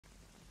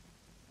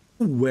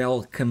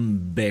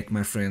Welcome back,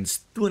 my friends,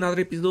 to another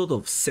episode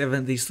of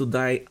 7 Days to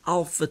Die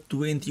Alpha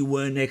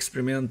 21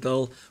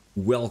 Experimental.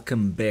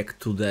 Welcome back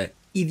to the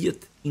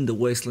Idiot in the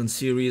Wasteland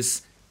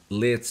series.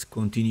 Let's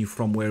continue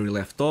from where we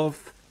left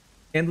off.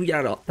 And we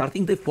are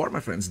starting day 4,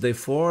 my friends. Day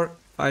 4,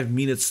 5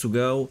 minutes to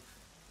go.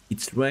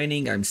 It's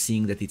raining. I'm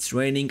seeing that it's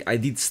raining. I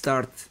did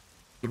start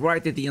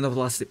right at the end of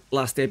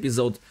last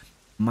episode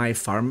my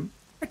farm.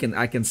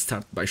 I can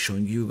start by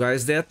showing you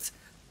guys that.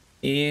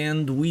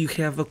 And we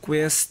have a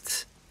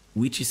quest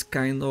which is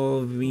kind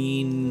of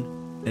in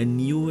a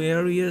new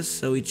area,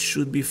 so it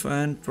should be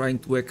fun trying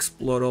to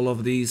explore all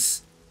of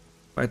these.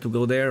 Try to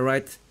go there,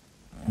 right?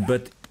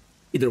 But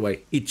either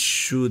way, it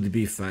should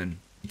be fun.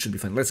 It should be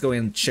fun. Let's go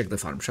and check the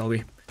farm, shall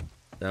we?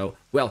 So,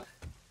 well,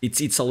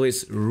 it's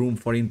always room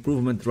for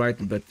improvement, right?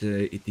 But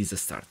it is a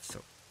start.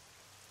 So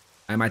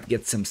I might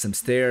get some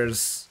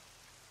stairs.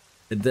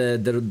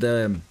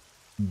 The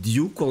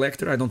dew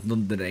collector, I don't know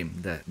the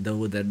name.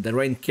 The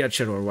rain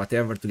catcher or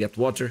whatever to get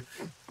water.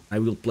 I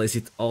will place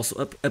it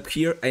also up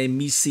here. I am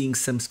missing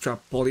some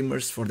scrap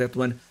polymers for that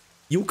one.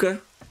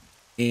 Yucca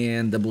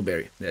and the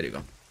blueberry. There you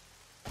go.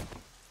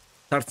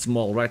 Start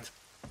small, right?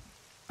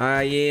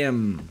 I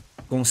am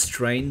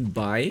constrained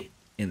by,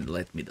 and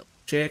let me double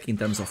check in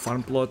terms of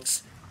farm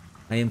plots.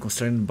 I am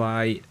constrained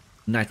by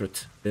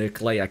nitrate.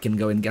 Clay, I can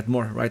go and get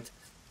more, right?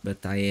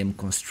 But I am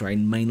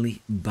constrained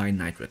mainly by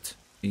nitrate.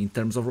 In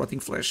terms of rotting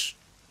flesh,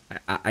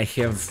 I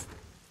have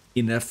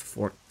enough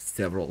for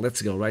several.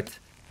 Let's go, right?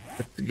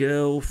 Let's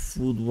go.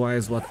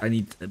 Food-wise, what I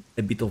need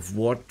a bit of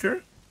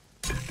water.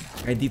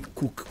 I did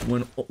cook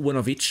one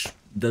of each.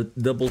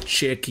 Double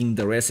checking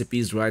the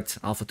recipes, right?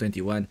 Alpha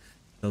 21,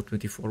 so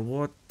 24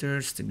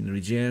 water, stamina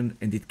regen,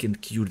 and it can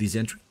cure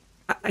dysentery.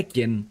 I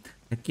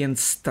can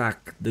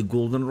stack the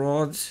golden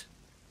rod,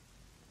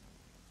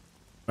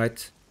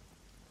 right?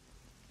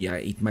 Yeah,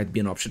 it might be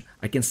an option.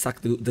 I can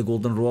stack the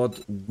golden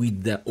rod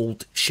with the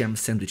old sham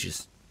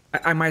sandwiches.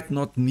 I might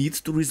not need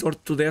to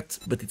resort to that,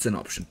 but it's an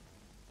option.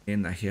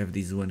 And I have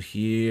this one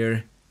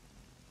here,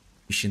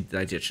 efficient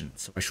digestion.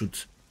 So I should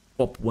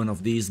pop one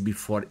of these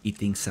before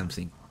eating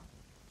something.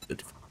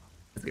 Beautiful.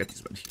 Let's get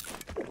this one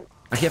here.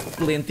 I have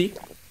plenty.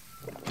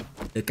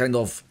 Kind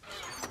of,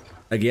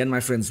 again, my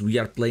friends, we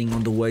are playing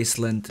on the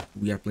Wasteland.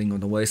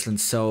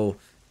 So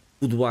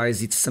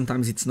food-wise,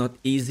 sometimes it's not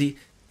easy.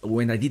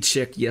 When I did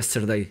check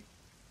yesterday,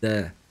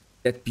 that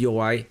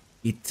POI,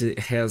 it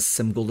has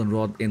some golden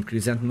rod and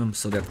chrysanthemum,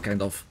 so that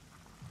kind of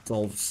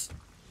solves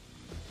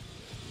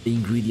the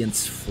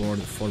ingredients for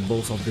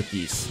both of the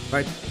teas,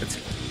 right? That's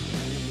it.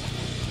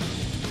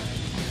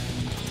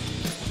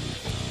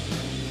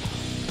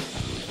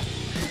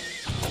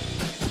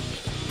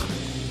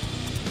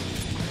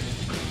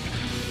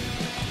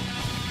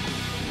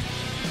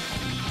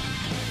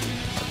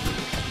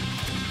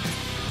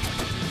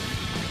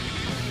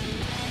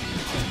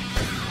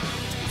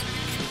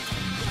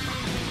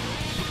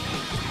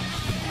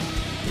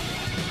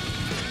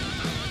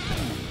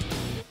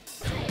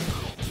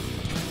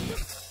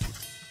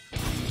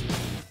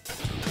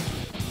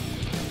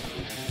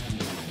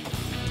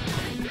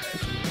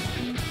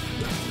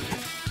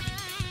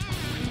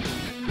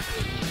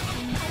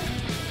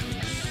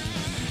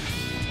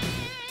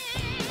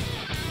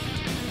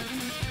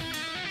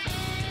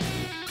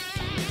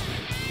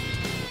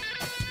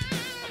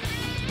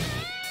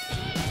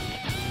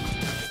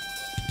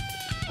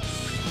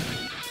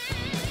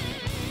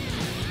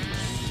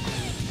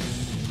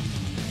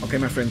 Okay,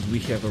 my friends, we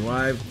have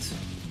arrived,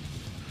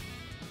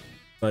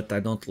 but I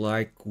don't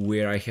like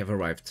where I have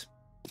arrived.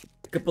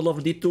 A couple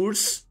of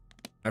detours.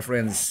 My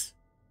friends,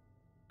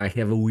 I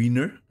have a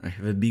winner. I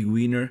have a big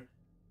winner,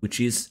 which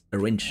is a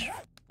wrench.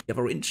 You have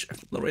a wrench,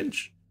 a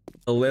wrench.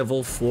 A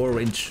level 4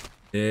 wrench.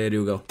 There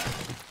you go.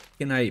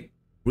 Can I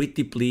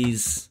pretty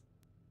please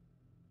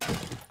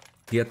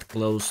get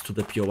close to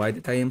the POI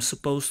that I am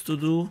supposed to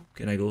do?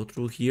 Can I go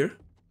through here?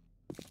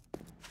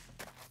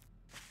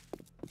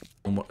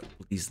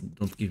 Please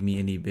don't give me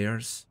any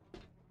bears.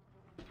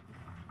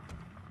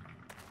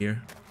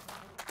 Here.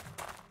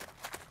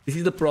 This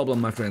is the problem,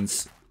 my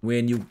friends.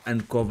 When you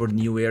uncover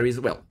new areas,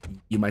 well,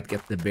 you might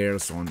get the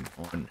bears on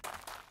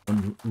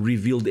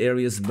revealed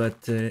areas,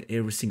 but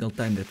every single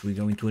time that we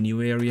go into a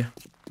new area...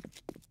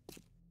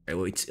 Okay,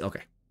 well, it's...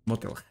 Okay.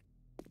 Motel.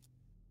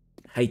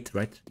 Hate,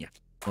 right? Yeah.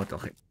 Motel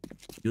hate.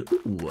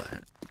 Ooh,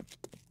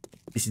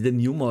 this is the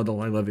new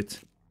model. I love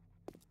it.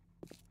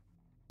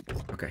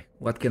 Okay,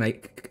 what can I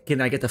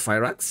get a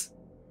fire axe?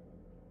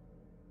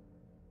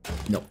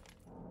 No.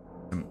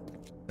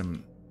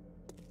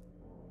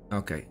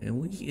 Okay,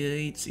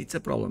 it's a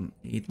problem.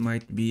 It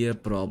might be a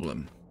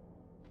problem.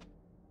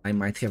 I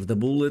might have the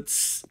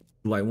bullets.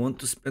 Do I want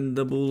to spend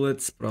the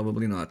bullets?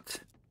 Probably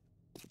not.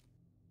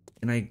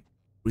 Can I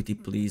pretty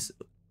please?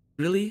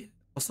 Really?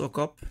 Also a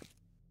cop?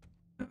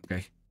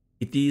 Okay.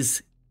 It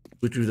is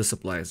retrieve the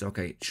supplies.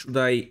 Okay, should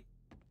I?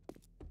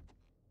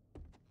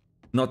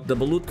 Not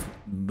double loot,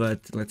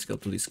 but let's go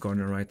to this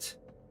corner, right?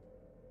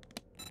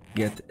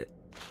 Get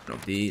one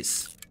of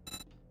these.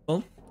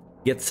 Well,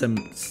 get some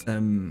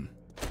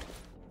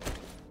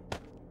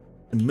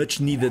much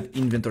needed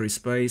inventory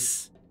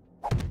space.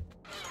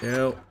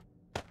 So,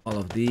 all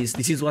of these.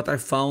 This is what I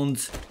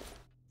found.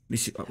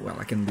 This is, well,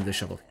 I can do the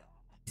shovel.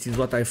 This is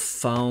what I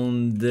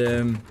found.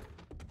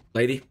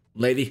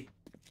 Lady,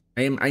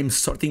 I'm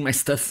sorting my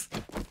stuff.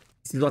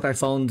 This is what I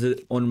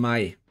found on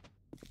my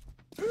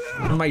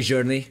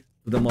journey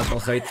to the Motel,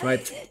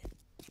 right?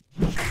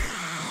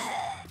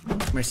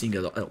 My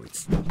single. Oh,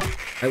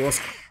 I was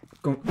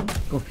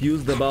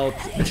confused about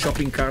the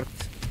shopping cart.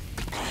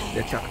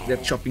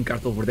 That shopping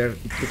cart over there.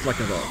 It looks like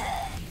a dog.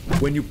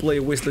 When you play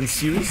Wasteland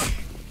series,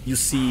 you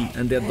see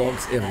undead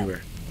dogs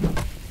everywhere.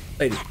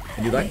 Lady,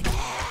 can you die?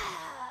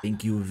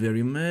 Thank you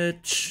very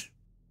much.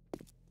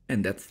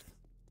 And that's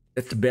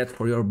bad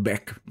for your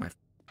back, my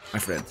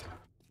friend.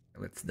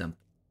 Let's dump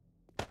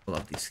all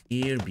of this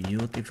here.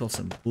 Beautiful.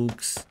 Some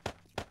books.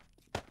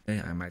 Okay,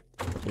 I might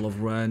a couple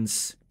of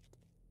runs.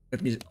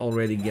 Let me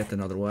already get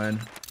another one.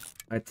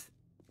 Right.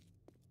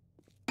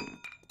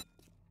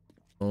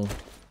 Oh.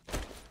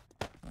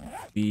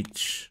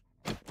 Beach.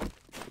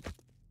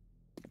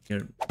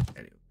 Here.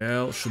 There you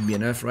go. Should be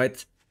enough,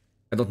 right?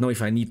 I don't know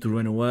if I need to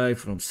run away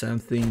from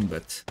something,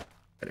 but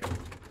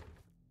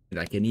and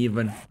I can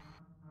even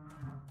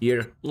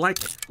here like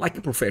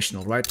a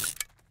professional, right?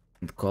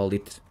 And call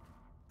it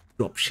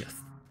drop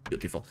shift.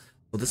 Beautiful.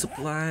 So the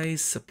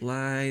supplies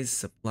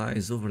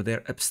over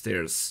there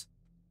upstairs.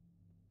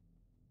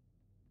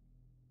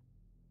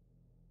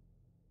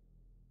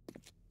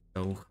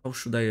 So how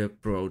should I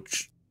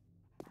approach?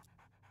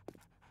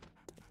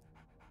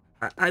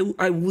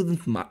 I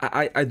wouldn't.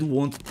 I do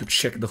want to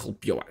check the whole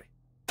POI,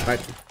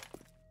 right?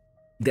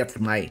 That's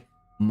my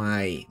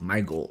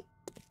goal.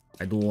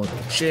 I do want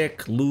to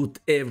check, loot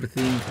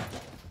everything,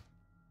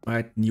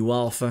 right? New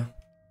alpha.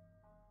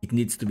 It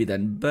needs to be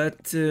done,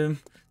 but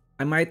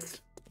I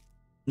might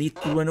need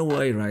to run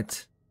away,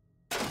 right?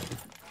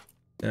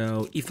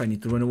 If I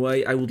need to run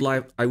away, I would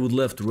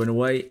love to run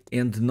away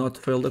and not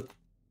fail the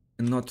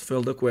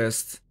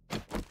quest,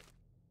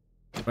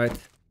 right?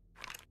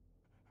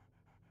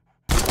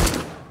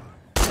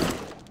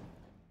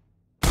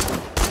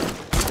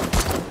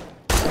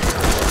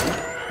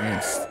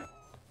 Yes,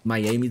 my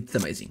aim is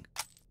amazing.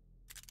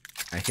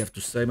 I have to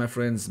say, my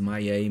friends, my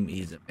aim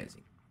is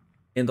amazing.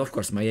 And of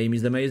course, my aim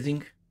is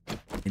amazing.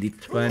 And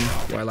it's fun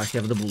while I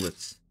have the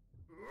bullets.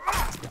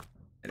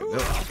 There we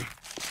go.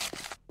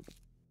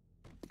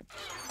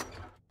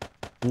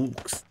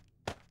 Books.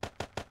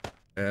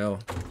 Oh.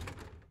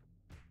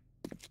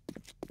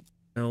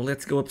 Now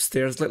let's go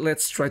upstairs.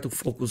 Let's try to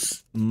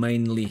focus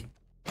mainly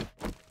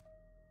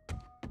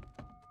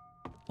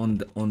on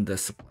the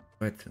supply.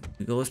 Right,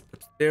 we go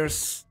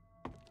upstairs,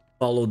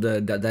 follow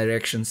the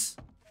directions,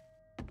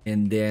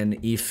 and then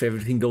if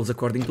everything goes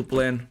according to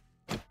plan,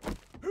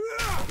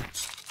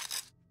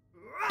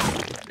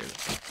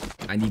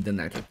 I need the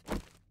nitrate.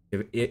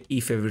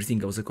 If everything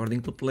goes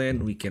according to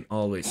plan, we can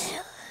always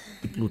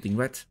keep looting,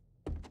 right?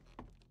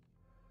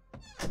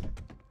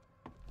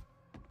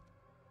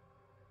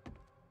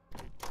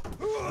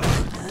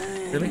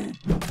 Really?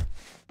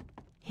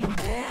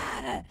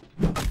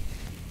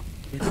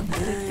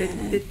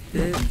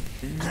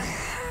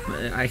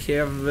 I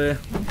have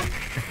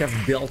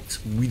dealt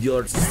with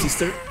your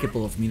sister a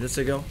couple of minutes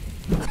ago.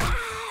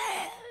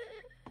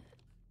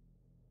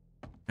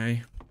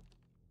 Okay.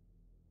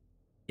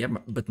 Yeah,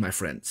 but my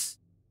friends,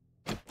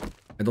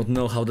 I don't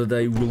know how the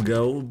day will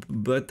go,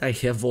 but I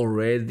have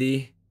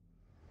already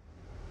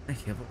a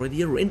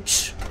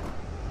wrench.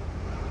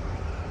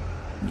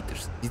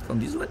 Meters. Is it on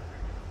this one?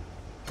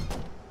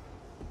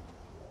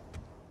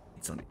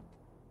 It's on it.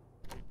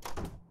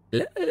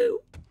 Hello.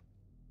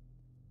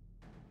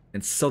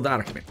 It's so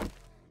dark, man.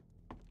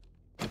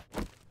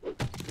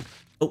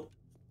 Oh.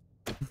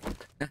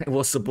 I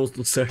was supposed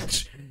to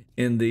search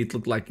and it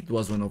looked like it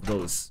was one of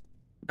those.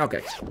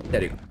 Okay,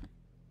 there you go.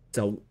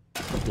 So,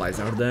 supplies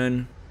are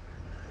done.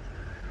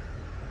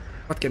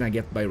 What can I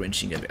get by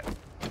wrenching a bit?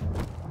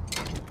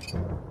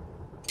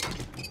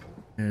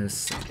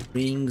 Some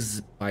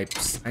rings,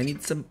 pipes. I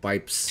need some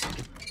pipes.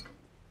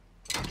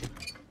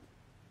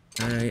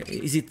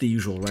 Is it the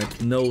usual,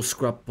 right? No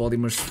scrap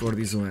polymers for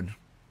this one.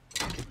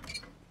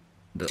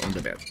 On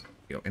the bed.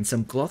 And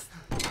some cloth.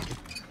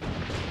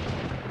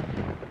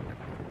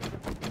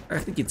 I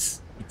think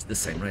it's the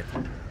same, right?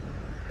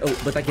 Oh,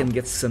 but I can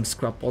get some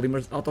scrap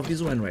polymers out of this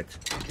one, right?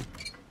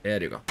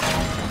 There you go.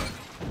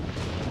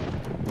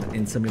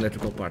 And some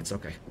electrical parts,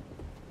 okay.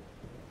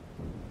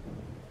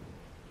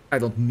 I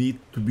don't need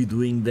to be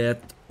doing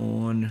that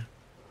on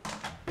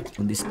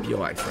this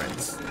POI,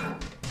 friends.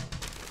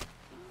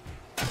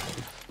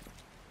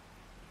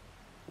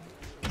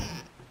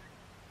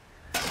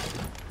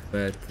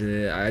 But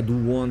I do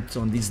want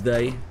on this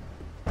day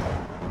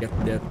get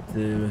that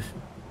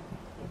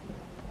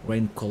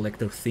rain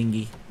collector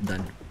thingy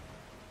done.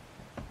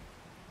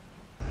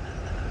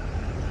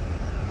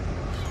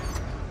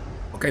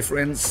 Okay,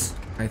 friends,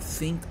 I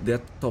think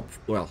that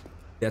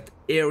that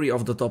area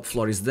of the top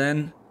floor is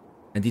done,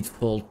 and it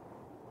falls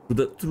to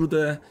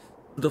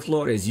the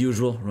floor as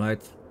usual,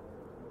 right?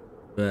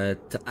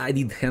 But I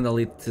did handle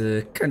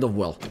it kind of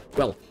well.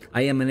 Well,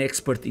 I am an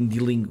expert in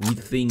dealing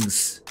with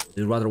things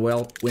rather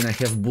well when I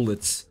have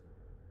bullets.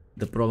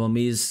 The problem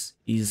is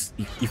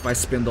if I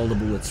spend all the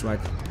bullets, right?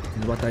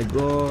 What I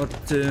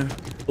got...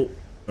 oh,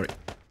 sorry.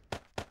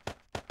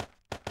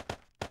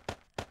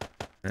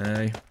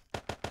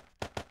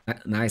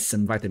 Nice,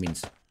 some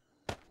vitamins.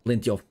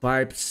 Plenty of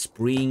pipes,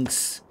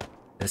 springs,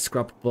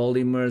 scrap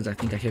polymers. I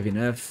think I have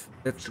enough.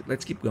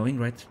 Let's keep going,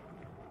 right?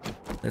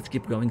 Let's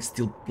keep going.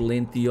 Still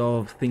plenty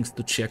of things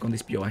to check on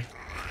this POI.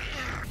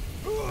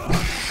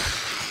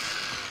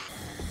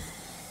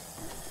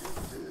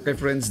 Okay,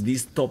 friends,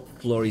 this top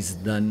floor is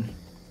done.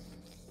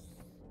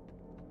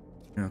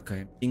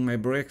 Okay, eating my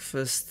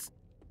breakfast.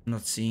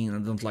 Not seeing. I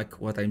don't like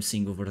what I'm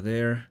seeing over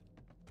there.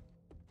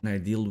 And I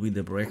deal with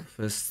the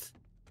breakfast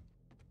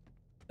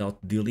without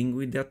dealing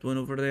with that one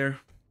over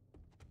there.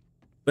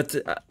 But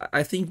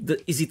I think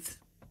that is it.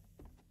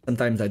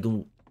 Sometimes I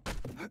do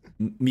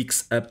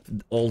mix up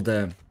all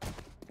the.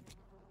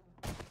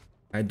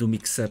 I do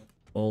mix up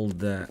all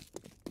the.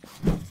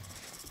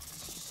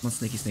 Not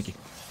snaky.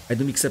 I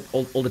do mix up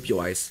all the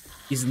POIs.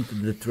 Isn't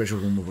the treasure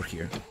room over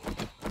here?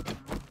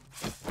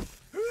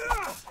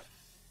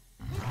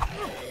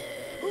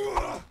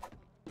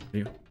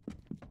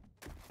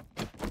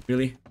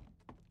 Really?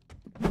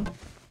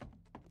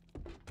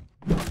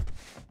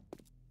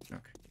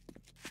 Okay.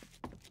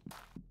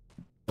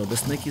 So the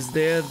snake is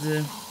dead.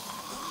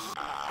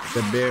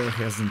 The bear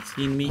hasn't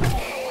seen me.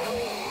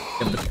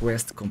 Have the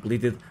quest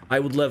completed. I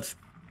would love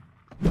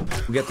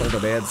to get all the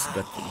beds,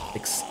 but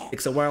it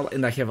takes a while,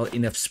 and I have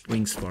enough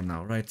springs for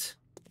now, right?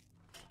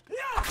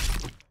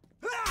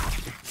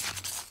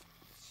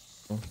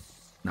 Oh,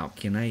 now,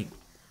 can I...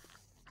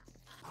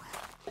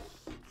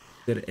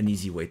 Is there an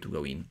easy way to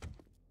go in?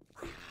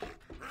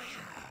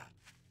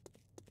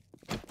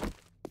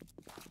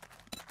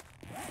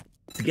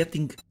 It's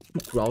getting too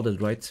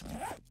crowded, right?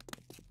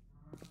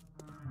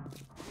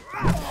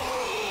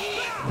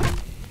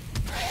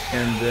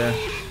 And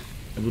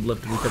I would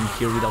love to return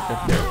here without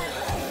that there.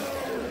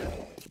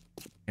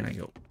 Can I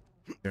go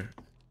here?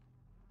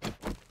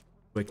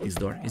 Break this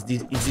door. Is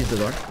this the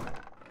door?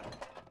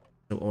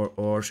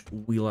 Or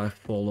will I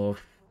fall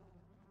off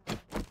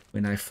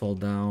when I fall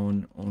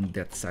down on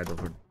that side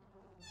over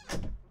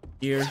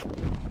here?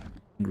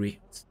 Agree.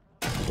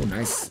 Oh,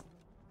 nice.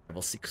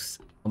 Level 6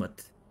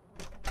 helmet.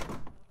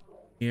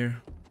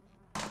 Here.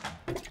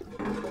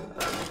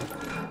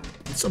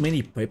 So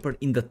many paper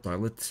in the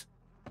toilet.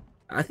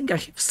 I think I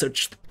have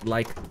searched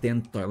like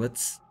 10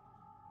 toilets.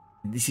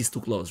 This is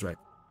too close, right?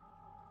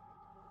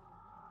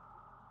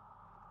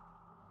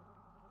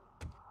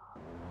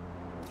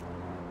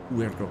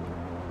 Airdrop.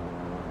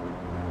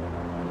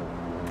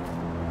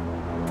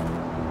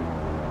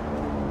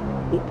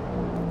 Oh,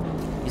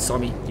 he saw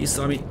me.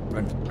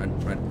 Run.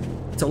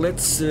 So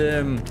let's.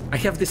 I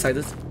have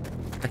decided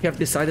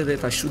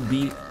that I should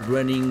be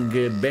running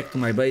back to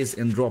my base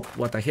and drop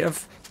what I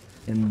have,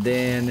 and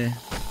then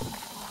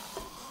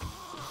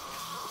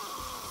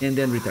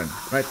return,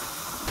 right?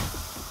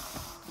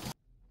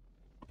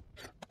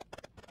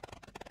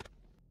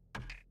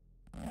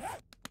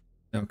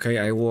 Okay,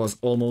 I was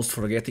almost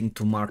forgetting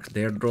to mark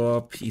the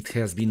airdrop. It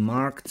has been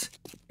marked,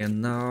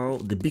 and now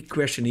the big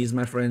question is,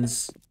 my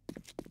friends,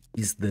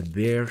 is the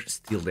bear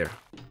still there?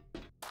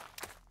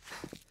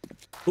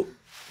 Oh.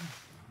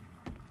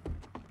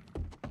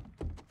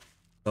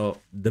 So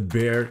the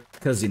bear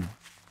cousin.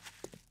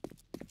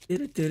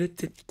 Who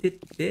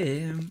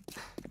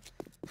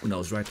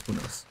knows, right? Who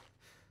knows?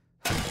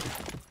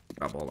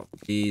 Grab all of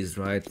these,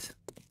 right?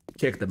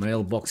 Check the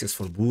mailboxes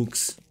for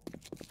books.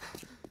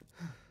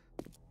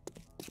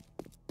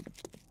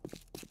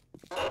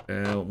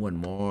 One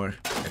more.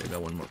 There we go,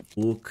 one more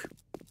book.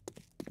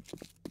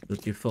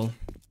 Beautiful.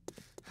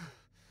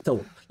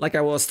 So, like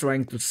I was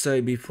trying to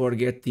say before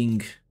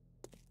getting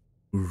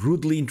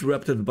rudely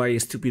interrupted by a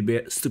stupid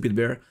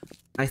bear,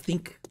 I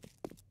think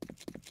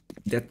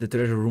that the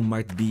treasure room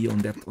might be on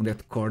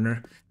that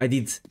corner. I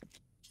did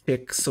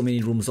check so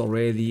many rooms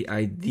already.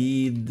 I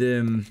did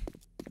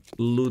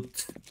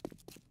loot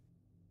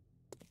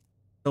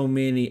so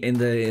many, and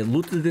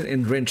looted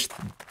and wrenched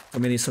so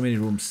many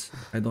rooms.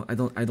 I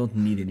don't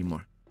need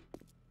anymore.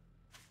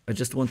 I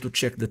just want to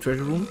check the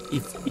treasure room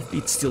if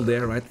it's still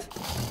there, right?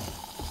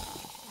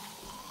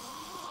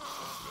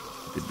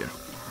 Good bear.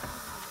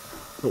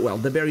 So, well,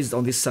 the bear is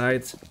on this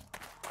side.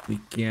 We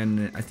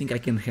can. I think I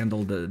can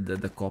handle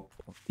the cop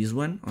of this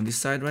one on this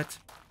side, right?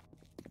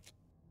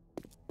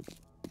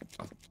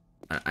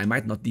 I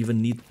might not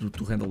even need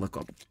to handle the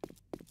cop.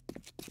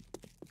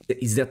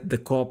 Is that the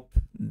cop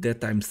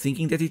that I'm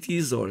thinking that it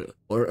is, or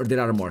there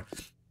are more?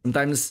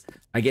 Sometimes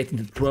I get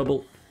into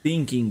trouble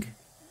thinking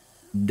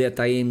that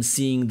I am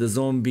seeing the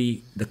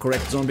zombie, the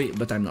correct zombie,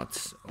 but I'm not.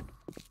 So,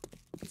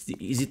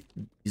 is it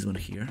this one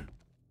here?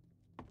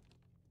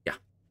 Yeah.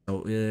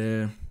 So,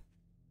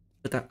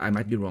 but I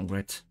might be wrong,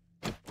 right?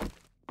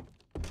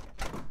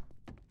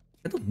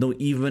 I don't know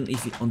even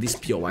if on this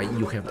POI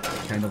you have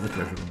kind of a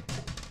treasure room.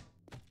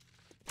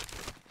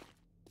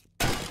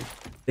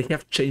 They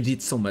have changed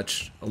it so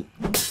much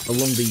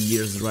along the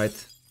years, right?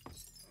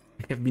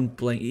 I have been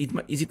playing.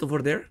 Is it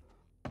over there?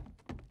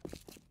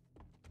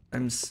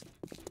 Times.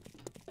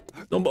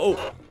 Don't. Oh.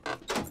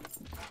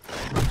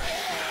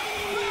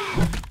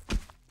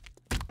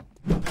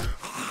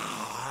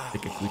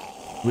 Take a quick.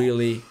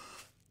 Really,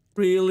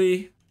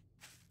 really.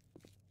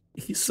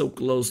 He's so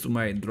close to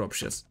my drop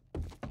chest.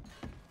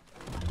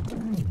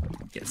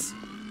 Yes.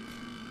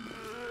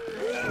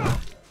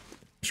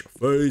 Your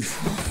face.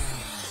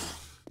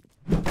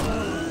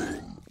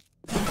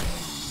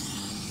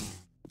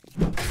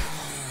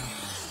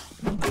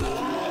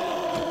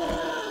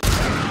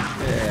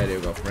 There you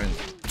go, friend.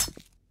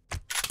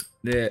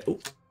 There. Oh.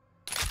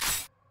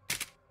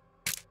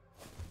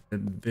 The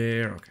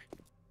bear. Okay.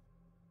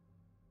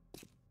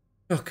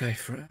 Okay,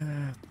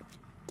 friend.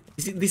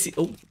 Is it this?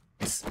 Oh,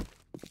 yes.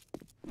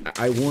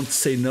 I won't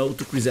say no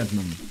to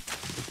chrysanthemum.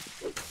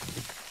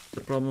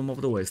 The problem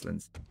of the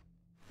wastelands.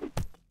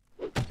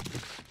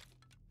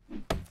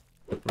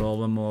 The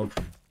problem of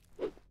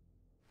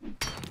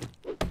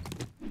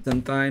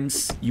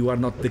sometimes you are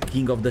not the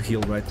king of the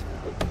hill, right?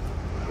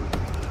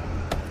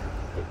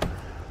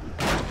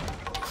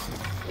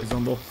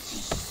 Zombo,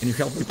 can you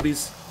help me,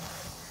 please?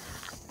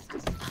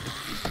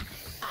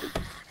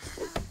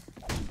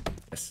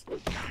 Yes.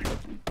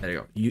 There you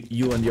go.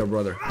 You and your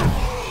brother.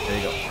 There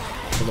you go.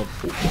 Hello.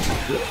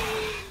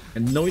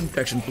 And no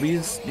infection,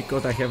 please,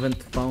 because I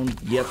haven't found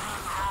yet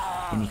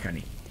any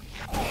honey.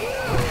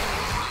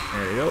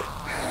 There you go.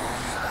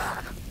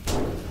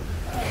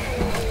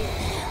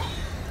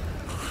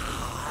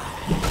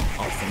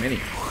 Oh, so many.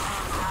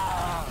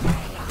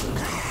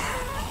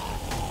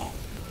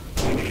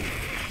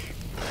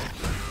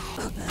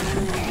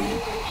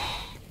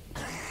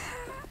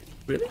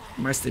 Really?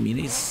 My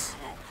stamina is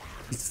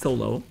so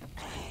low.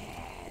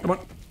 Come on.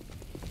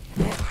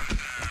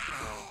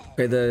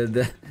 Okay,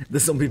 the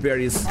zombie bear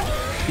is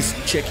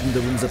checking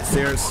the rooms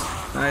upstairs,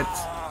 right?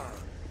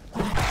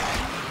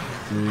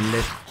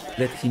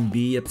 Let him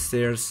be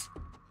upstairs.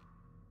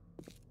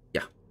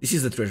 Yeah, this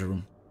is the treasure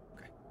room.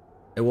 Okay.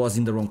 I was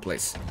in the wrong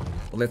place.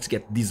 So let's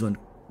get this one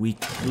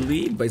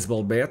quickly.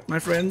 Baseball bat, my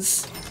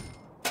friends.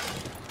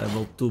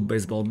 Level 2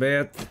 baseball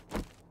bat.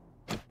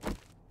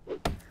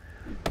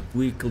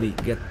 Quickly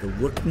get the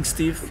working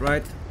stiff,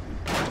 right?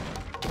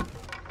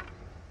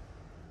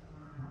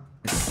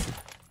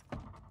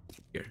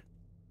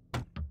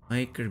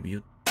 Maker,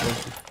 beautiful.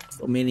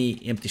 So many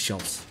empty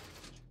shelves.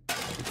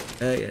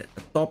 A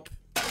top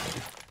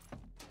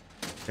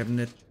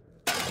cabinet.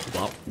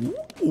 Wow.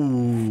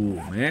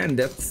 Ooh, man,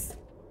 that's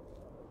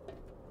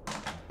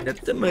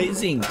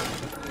amazing.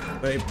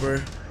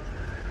 Paper.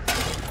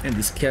 And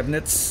these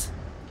cabinets,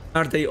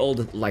 are they all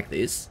like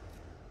this?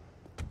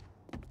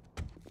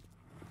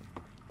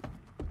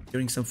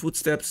 Hearing some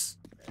footsteps.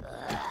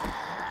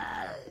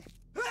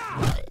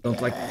 Don't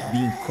like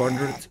being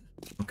cornered.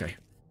 Okay.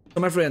 So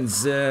my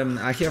friends,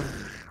 I have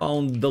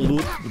found the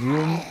loot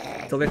room,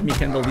 so let me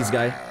handle this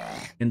guy,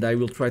 and I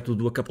will try to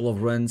do a couple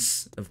of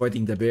runs,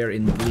 avoiding the bear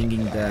and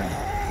bringing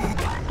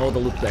all the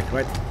loot back,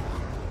 right?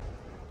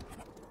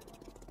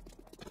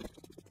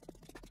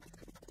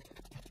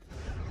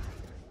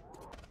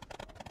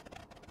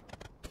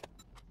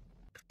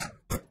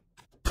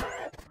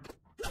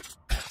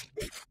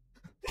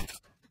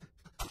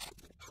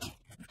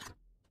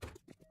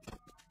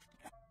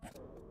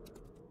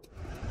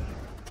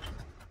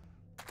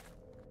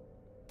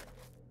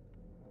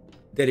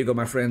 There you go,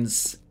 my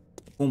friends.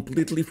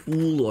 Completely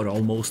full or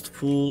almost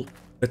full,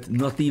 but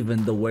not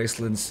even the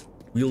wastelands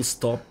will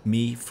stop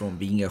me from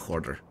being a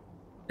hoarder.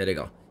 There you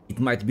go. It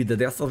might be the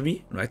death of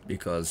me, right?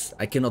 Because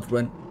I cannot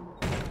run.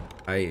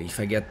 If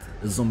I get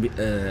a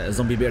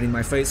zombie bear in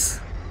my face,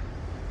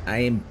 I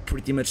am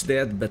pretty much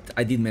dead, but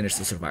I did manage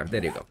to survive.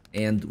 There you go.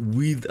 And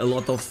with a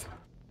lot of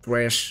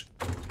trash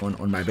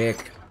on my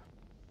back,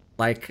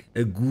 like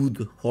a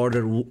good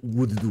hoarder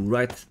would do,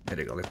 right? There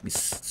you go. Let me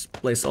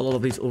place all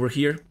of this over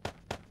here.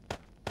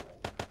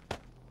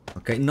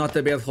 Okay, not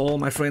a bad haul,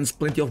 my friends.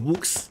 Plenty of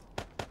books,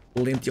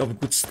 plenty of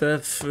good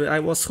stuff. I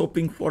was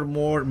hoping for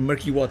more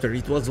murky water.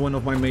 It was one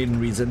of my main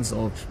reasons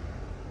of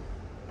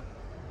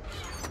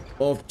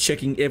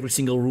checking every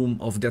single room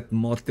of that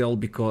motel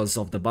because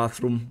of the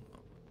bathroom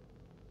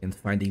and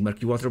finding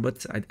murky water,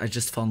 but I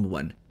just found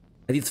one.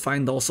 I did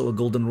find also a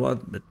golden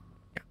rod, but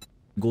yeah,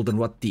 golden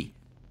rod tea.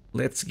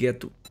 Let's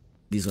get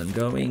this one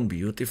going.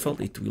 Beautiful.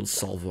 It will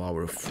solve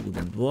our food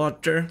and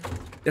water.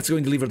 Let's go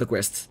and deliver the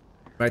quest,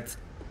 right?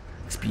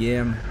 6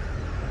 PM.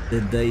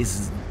 The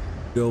days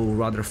go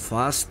rather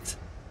fast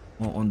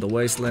on the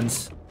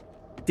wastelands.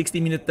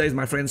 60-minute days,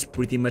 my friends.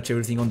 Pretty much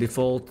everything on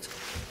default,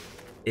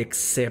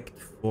 except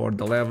for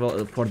the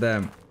level, for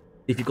the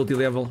difficulty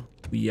level.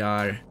 We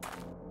are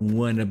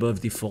one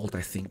above default,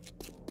 I think.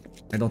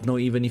 I don't know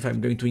even if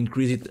I'm going to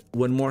increase it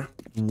one more,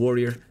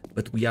 warrior,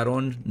 but we are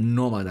on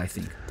nomad, I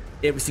think.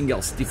 Everything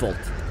else default.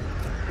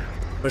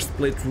 First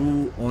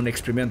playthrough on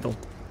experimental.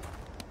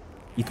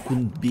 It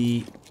couldn't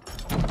be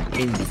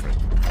any different.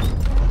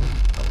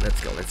 So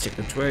let's go. Let's check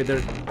the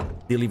trader,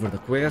 deliver the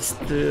quest,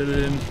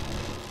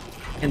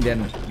 and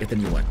then get a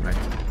new one, right?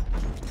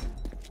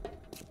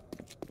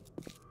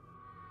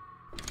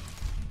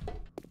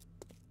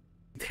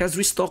 has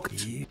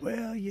restocked.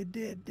 Well, you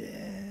did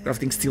that.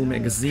 Crafting steel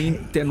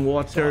magazine, 10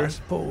 water,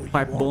 5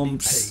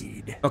 bombs.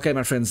 Okay,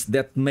 my friends,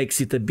 that makes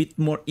it a bit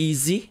more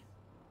easy.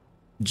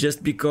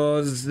 Just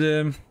because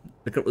the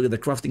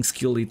crafting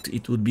skill,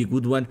 it would be a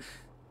good one.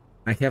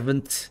 I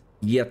haven't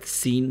yet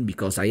seen,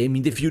 because I am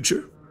in the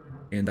future.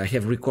 And I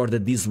have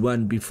recorded this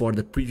one before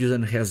the previous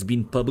one has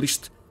been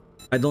published.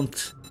 I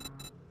don't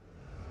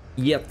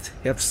yet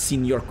have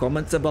seen your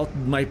comments about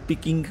my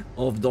picking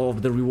of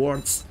the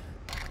rewards.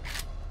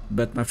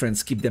 But my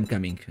friends, keep them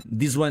coming.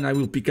 This one I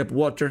will pick up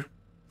water.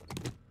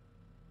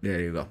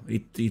 There you go.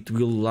 It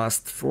will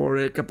last for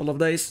a couple of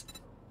days.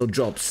 So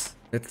jobs.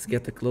 Let's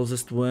get the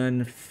closest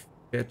one.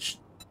 Fetch.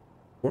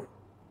 Or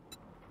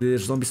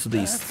there's zombies to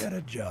the east. I've got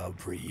a job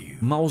for you.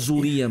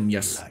 Mausoleum,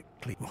 yes.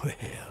 Well,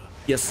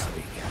 Yes.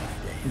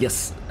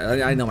 Yes.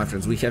 I know, my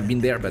friends. We have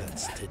been there, but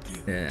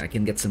I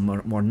can get some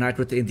more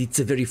nitrate, and it's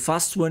a very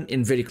fast one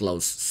and very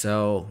close.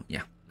 So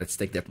yeah, let's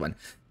take that one.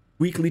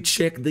 Quickly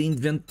check the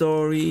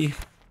inventory.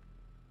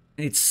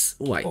 It's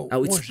why?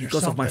 Oh, it's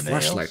because of my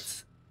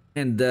flashlight.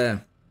 And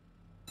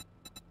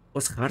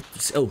was hard to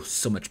see. Oh,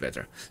 so much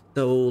better.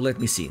 So let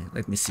me see.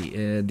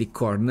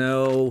 Decor,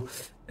 no.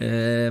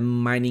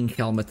 Mining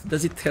helmet.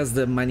 Does it has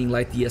the mining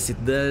light? Yes,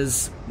 it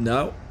does.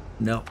 No,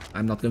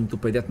 I'm not going to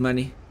pay that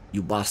money.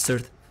 You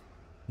bastard.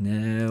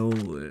 No.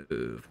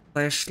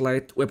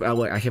 Flashlight.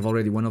 Well, I have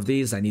already one of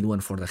these. I need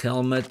one for the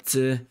helmet.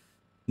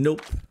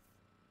 Nope.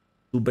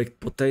 2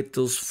 baked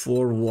potatoes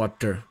for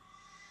water.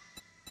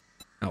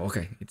 Oh,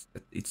 okay.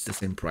 It's the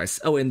same price.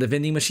 Oh, and the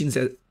vending machines,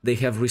 they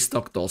have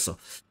restocked also.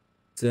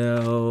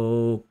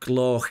 So,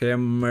 claw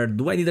hammer.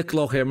 Do I need a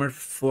claw hammer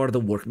for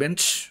the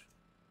workbench?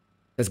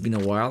 It's been a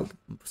while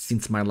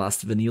since my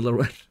last vanilla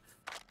run.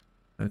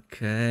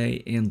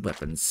 Okay, and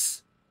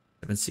weapons.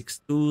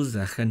 7.62s,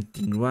 a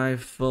hunting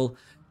rifle,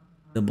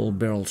 double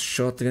barrel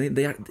shotgun.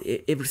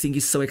 Everything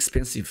is so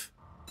expensive.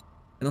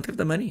 I don't have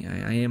the money.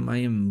 I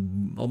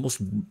am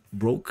almost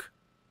broke.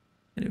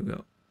 There you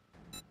go.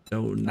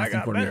 So nothing I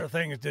got for better me.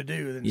 things to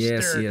do than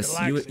Yes. stare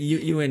at the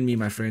You and me,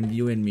 my friend.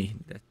 You and me.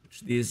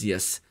 This,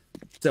 yes.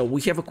 So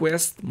we have a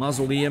quest,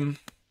 Mausoleum.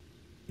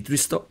 It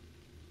restocks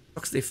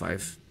day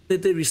 5.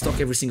 They restock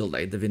every single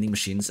day, the vending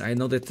machines. I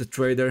know that the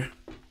trader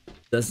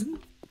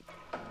doesn't.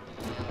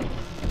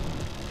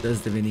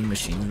 Does the vending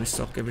machine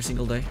restock every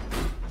single day?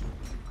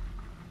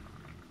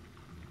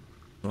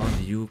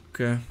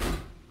 Yucca.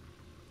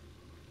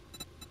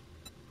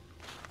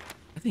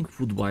 I think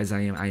food-wise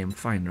I am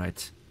fine,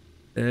 right?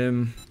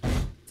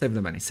 Save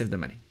the money.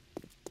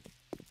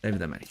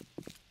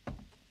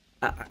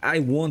 I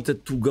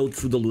wanted to go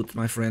through the loot,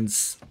 my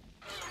friends,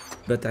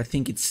 but I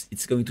think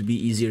it's going to be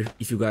easier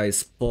if you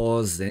guys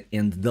pause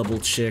and double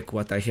check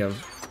what I have.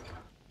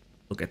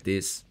 Look at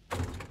this.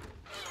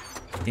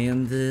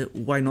 And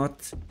why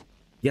not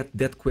get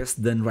that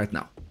quest done right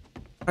now?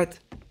 Right?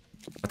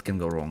 What can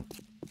go wrong?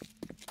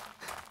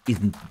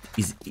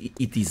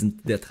 It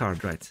isn't that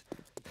hard, right?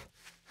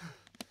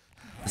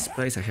 The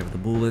sprays, I have the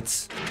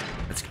bullets.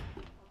 Let's go.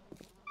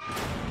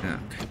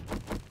 Okay.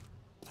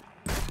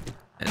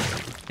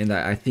 And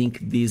I think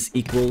these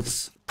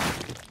equals,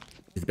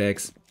 these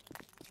bags,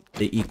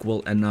 they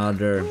equal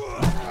another,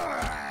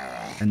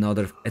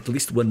 at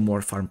least one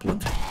more farm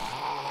plot.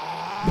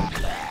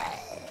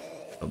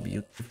 So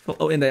beautiful.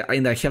 Oh, and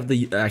I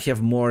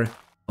have more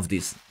of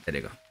this. There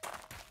you go.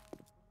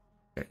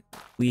 Okay.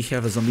 We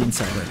have a zombie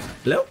inside, right?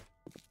 Hello?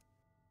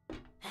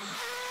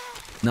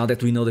 Now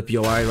that we know the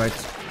POI,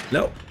 right?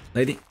 Hello,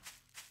 lady.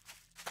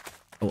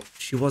 Oh,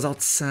 she was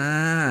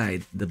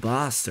outside, the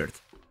bastard.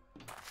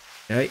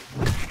 Okay.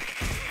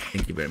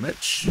 Thank you very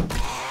much.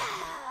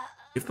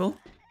 Beautiful.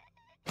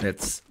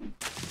 Let's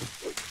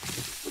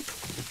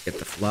get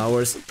the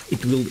flowers.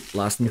 It will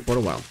last me for a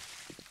while.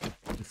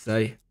 Let's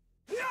say.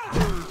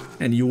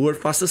 And you were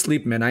fast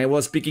asleep, man. I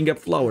was picking up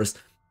flowers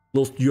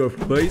close to your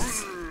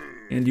face,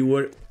 and you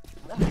were.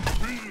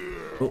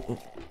 Oh,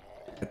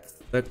 that's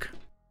stuck.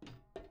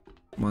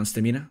 Come on,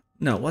 stamina.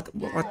 No, what?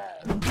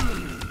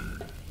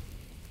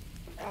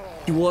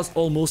 He was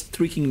almost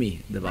tricking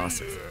me, the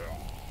bastard.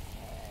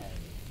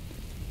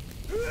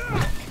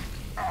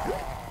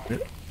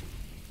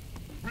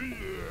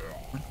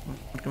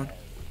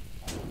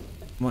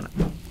 Come on.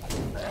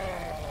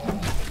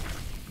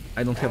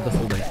 I don't have the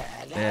full day.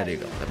 There you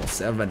go, level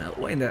 7.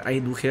 Oh, and I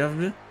do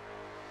have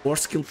 4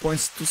 skill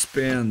points to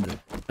spend.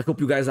 I hope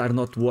you guys are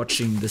not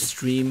watching the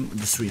stream.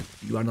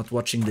 You are not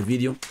watching the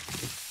video.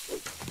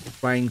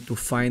 Trying to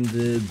find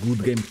the good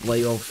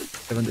gameplay of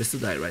 7 Days to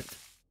Die, right?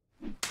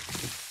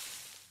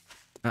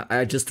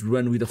 I just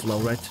run with the flow,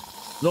 right?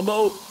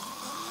 Zombo!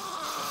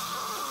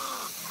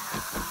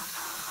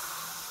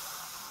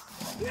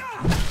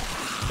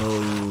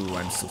 Oh,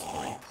 I'm so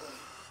sorry.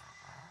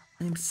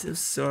 I'm so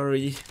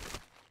sorry.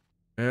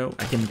 Well,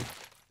 I can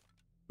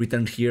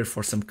return here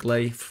for some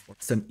clay, for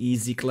some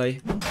easy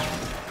clay.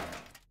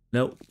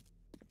 No.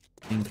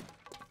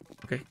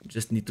 Okay,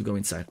 just need to go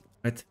inside,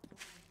 right?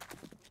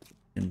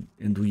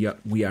 And we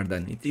are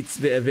done. It's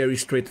a very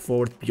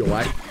straightforward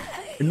POI,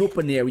 an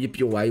open area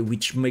POI,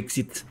 which makes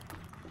it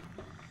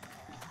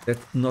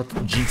Let's not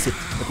jinx it,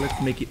 but let's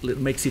make it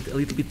makes it a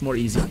little bit more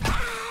easy.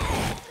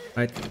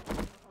 Right?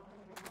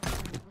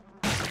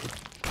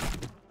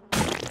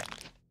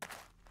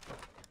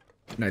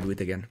 Can I do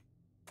it again?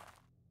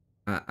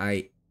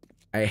 I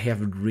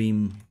have a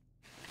dream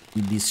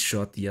with this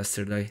shot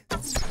yesterday.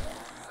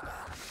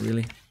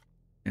 Really?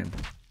 And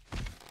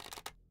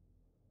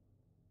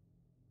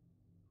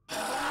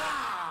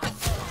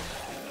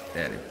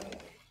there it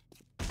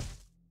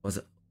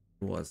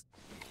was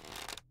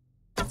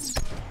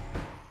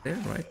there,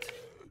 right?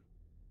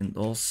 And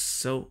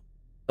also,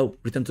 oh,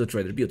 return to the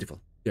trader. Beautiful.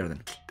 We are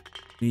done.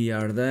 We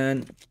are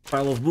done.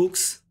 Pile of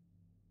books.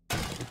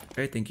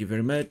 Okay, thank you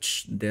very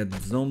much. Dead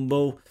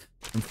Zombo.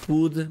 Some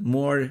food.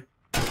 More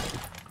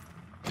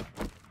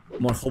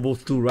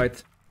hobos too,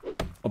 right?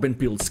 Open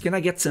pills. Can I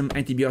get some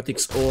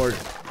antibiotics or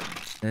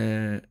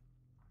some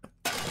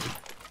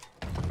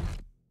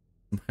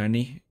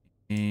honey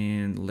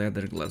and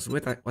leather gloves?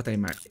 What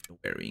am I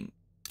wearing?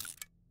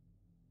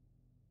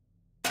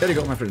 There you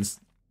go, my friends.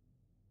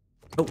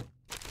 Oh,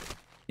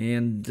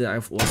 and I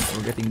was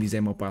forgetting this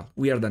ammo pile.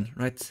 We are done,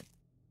 right?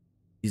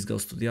 This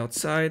goes to the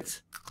outside.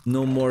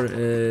 No more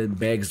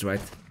bags,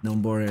 right? No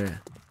more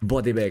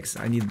body bags.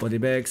 I need body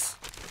bags.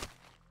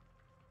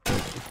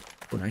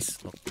 Oh, nice.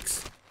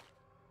 Lockpicks.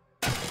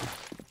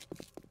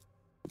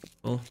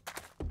 Oh,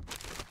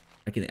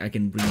 I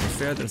can bring the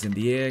feathers and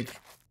the egg.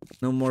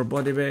 No more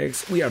body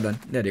bags. We are done.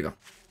 There you go.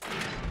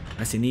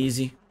 Nice and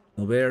easy.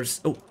 No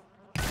bears. Oh,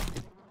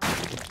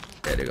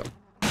 there you go.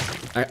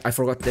 I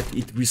forgot that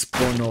it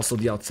respawned also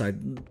the outside.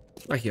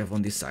 I have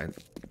on this side.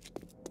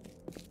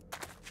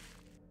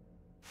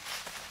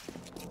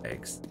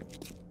 Bags.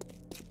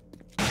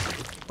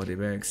 Body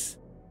bags.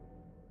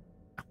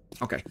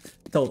 Okay.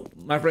 So,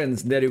 my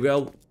friends, there you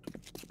go.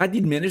 I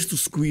did manage to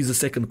squeeze a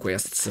second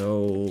quest,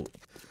 so...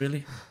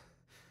 Really?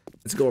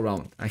 Let's go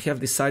around. I have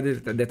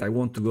decided that I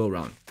want to go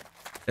around.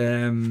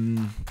 I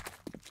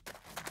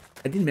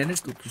did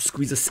manage to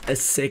squeeze a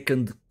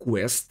second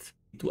quest.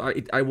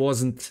 I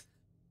wasn't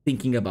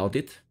thinking about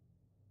it,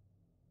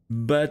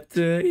 but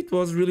it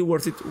was really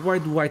worth it. Why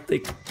do I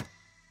take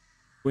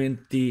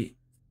 20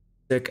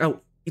 sec? Oh,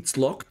 it's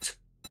locked.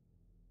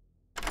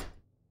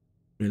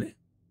 Really?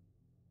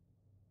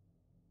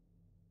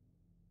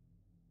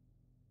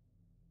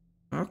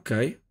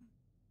 Okay.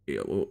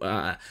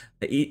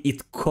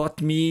 It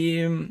caught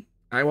me.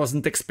 I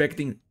wasn't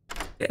expecting.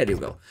 There you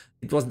go.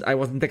 I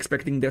wasn't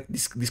expecting that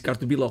this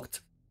card to be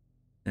locked.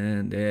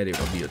 And there you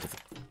go. Beautiful.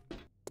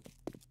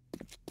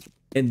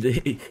 And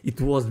it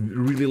was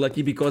really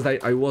lucky because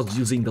I was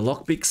using the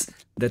lockpicks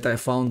that I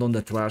found on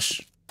the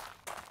trash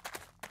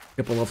a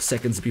couple of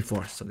seconds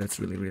before. So that's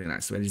really, really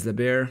nice. Where is the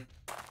bear?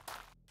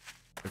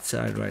 That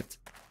side, right?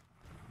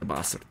 The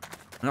bastard.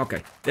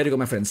 Okay, there you go,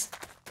 my friends.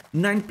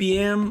 9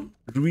 PM.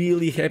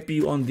 Really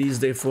happy on this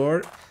day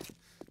 4.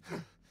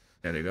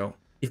 There you go.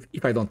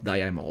 If I don't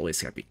die, I'm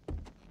always happy.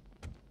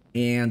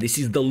 And this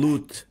is the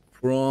loot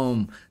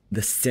from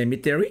the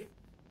cemetery.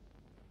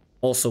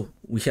 Also,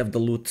 we have the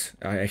loot.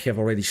 I have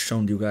already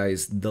shown you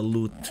guys the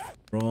loot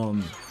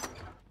from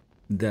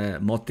the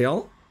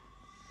motel.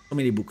 So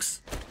many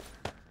books.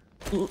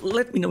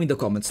 Let me know in the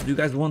comments. Do you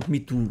guys want me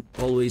to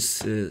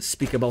always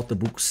speak about the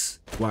books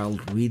while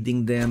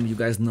reading them? You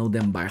guys know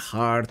them by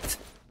heart.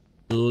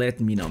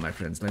 Let me know, my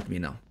friends. Let me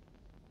know.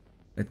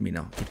 Let me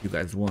know if you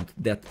guys want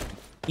that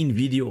in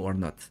video or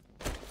not.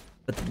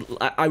 But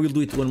I will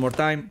do it one more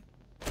time.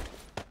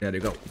 There you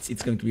go.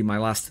 It's going to be my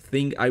last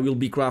thing. I will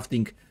be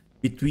crafting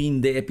between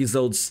the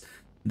episodes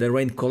the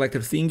rain collector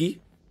thingy,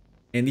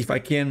 and if I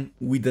can,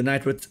 with the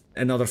nitrate,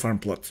 another farm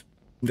plot.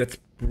 That's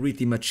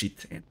pretty much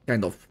it, and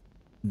kind of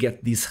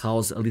get this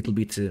house a little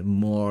bit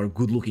more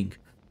good looking.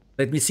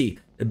 Let me see.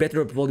 A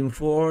better up volume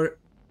 4,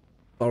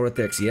 power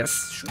attacks, yes,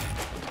 sure.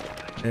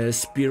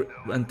 Spear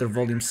enter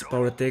volumes,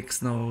 power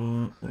attacks,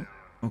 no.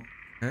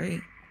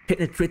 Okay.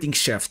 Penetrating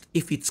shaft.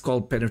 If it's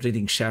called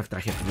penetrating shaft, I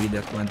have to read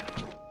that one.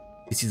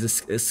 This is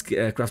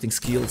a crafting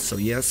skill, so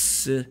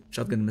yes.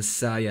 Shotgun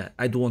Messiah.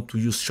 I don't want to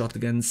use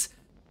shotguns.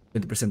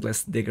 20%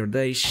 less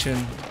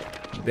degradation.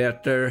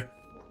 Better.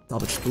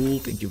 Salvage tool,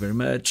 thank you very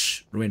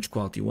much. Range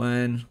quality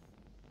 1.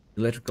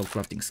 Electrical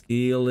crafting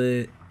skill.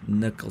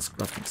 Knuckles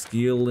crafting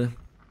skill.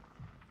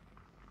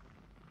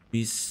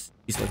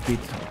 Pistol pit,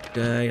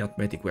 okay.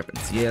 Automatic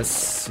weapons,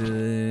 yes.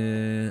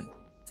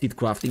 Seed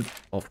crafting,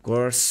 of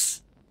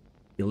course.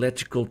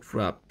 Electrical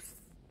traps,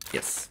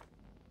 yes.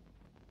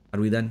 Are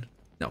we done?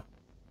 No.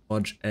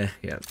 Forge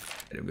ahead.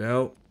 There we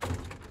go.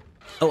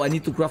 Oh, I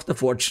need to craft a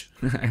forge.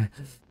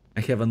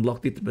 I have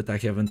unlocked it, but I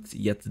haven't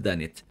yet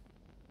done it.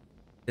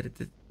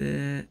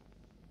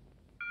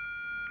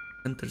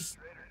 Hunters,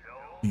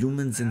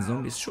 humans and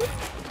zombies, sure.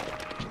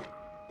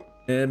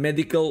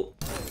 Medical.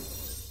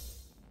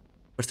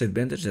 First aid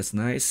bandage, that's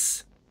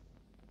nice.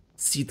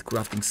 Seed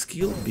crafting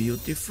skill,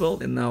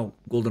 beautiful. And now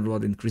golden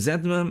rod and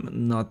chrysanthemum,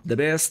 not the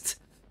best.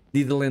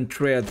 Needle and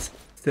thread,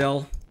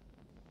 cell.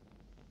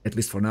 At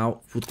least for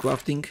now. Food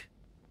crafting.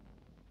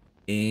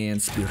 And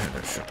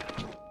spearheader, sure.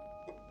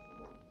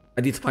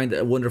 I did find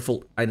a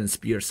wonderful iron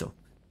spear, so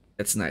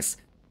that's nice.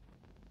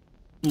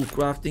 tool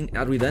crafting.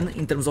 Are we done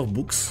in terms of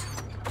books?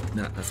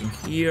 Nothing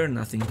here, and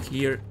nothing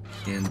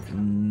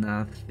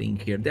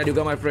here. There you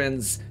go, my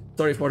friends.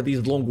 Sorry for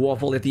this long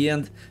waffle at the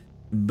end,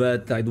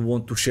 but I do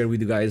want to share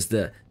with you guys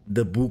the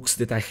books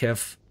that I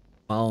have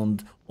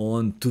found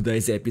on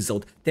today's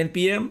episode. 10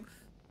 p.m.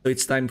 So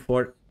it's time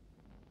for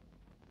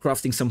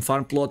crafting some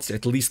farm plots,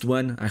 at least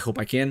one. I hope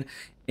I can,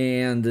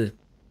 and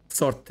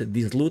sort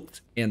this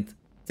loot and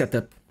set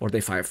up for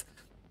day 5.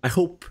 I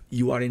hope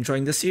you are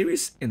enjoying the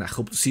series, and I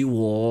hope to see you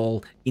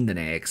all in the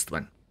next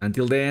one.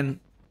 Until then,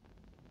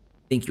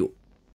 thank you.